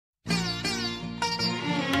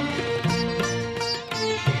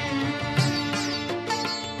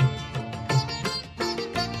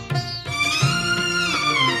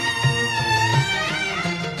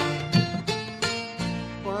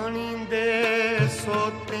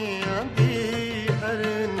सोतियां दी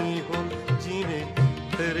हरनी हो जिवें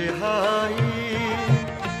रिहाई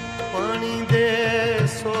पानी दे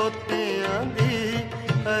सोतियां दी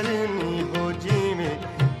हरनी हो जिवें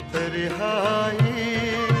रिहाई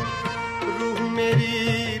रूह मेरी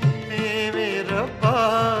तेवें रब्बा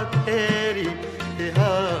तेरी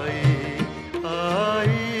तिहाई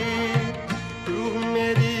आई रूह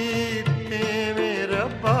मेरी तेवें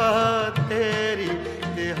रब्बा तेरी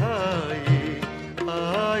तिहाई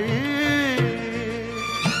आई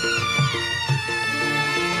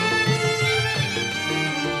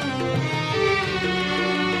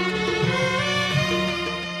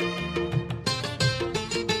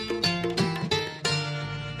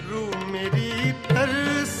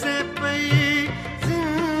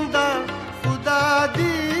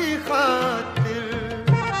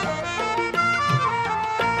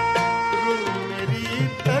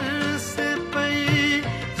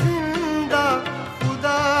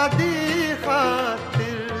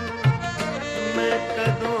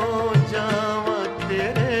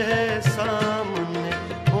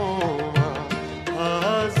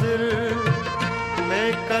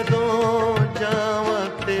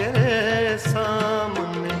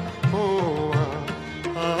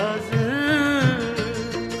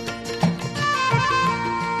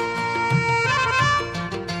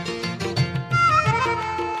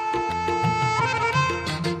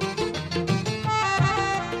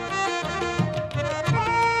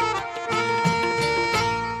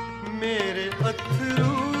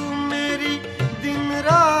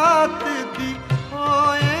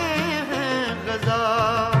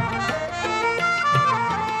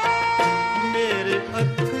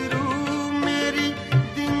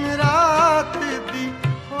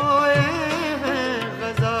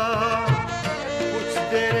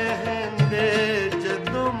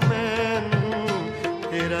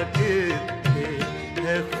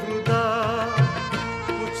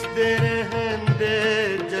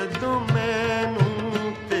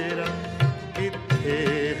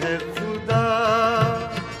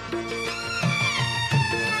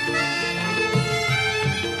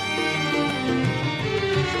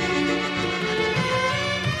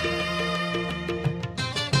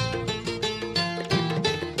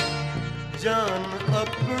जान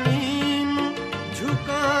अपनी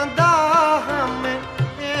झुकांदा हमें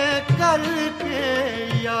करके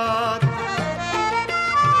याद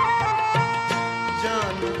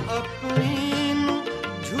जान अपनी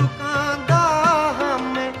झुकांदा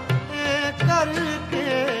हमें करके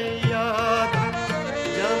याद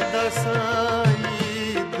जांदा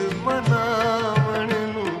साईद मनावण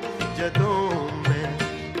नूं जदों मैं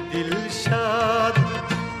दिल शाद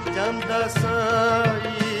जांदा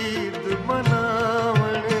साईद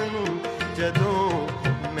मनावण नूं जदों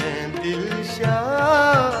मैं दिल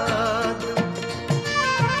शाद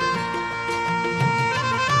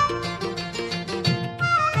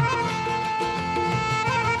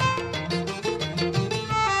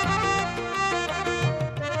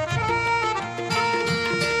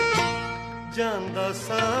जांदा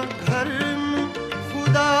सा घर नूं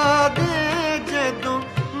खुदा दे जदों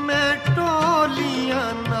मैं टोलियां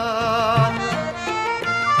नाल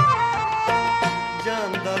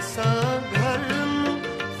जांदा सा घर नूं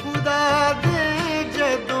खुदा दे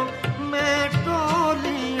जदों मैं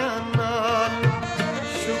टोलियां नाल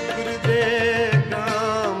शुक्र दे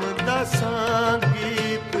नाम दा सां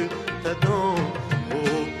गीत तदों हो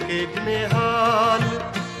के निहाल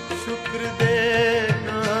शुक्र दे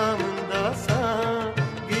नाम दा सां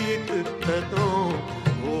गीत तदों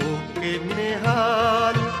हो के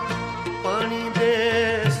निहाल पानी दे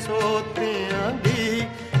सोतियां दी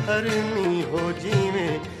हरनी हो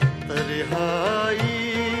जिवें रिहाई